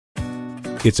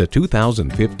It's a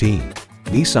 2015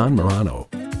 Nissan Murano.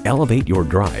 Elevate your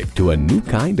drive to a new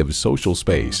kind of social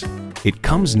space. It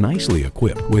comes nicely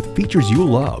equipped with features you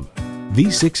love.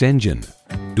 V6 engine,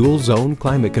 dual zone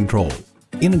climate control,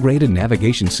 integrated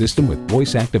navigation system with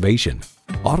voice activation,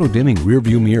 auto-dimming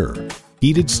rearview mirror,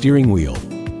 heated steering wheel,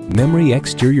 memory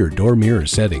exterior door mirror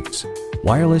settings,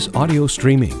 wireless audio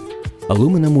streaming,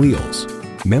 aluminum wheels,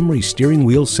 memory steering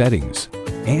wheel settings,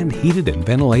 and heated and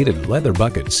ventilated leather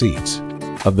bucket seats.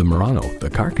 Of the Murano, the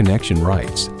Car Connection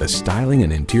writes, "The styling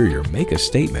and interior make a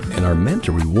statement and are meant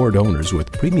to reward owners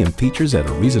with premium features at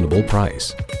a reasonable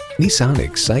price." Nissan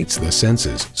excites the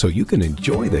senses so you can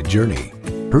enjoy the journey.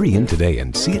 Hurry in today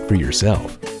and see it for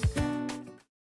yourself.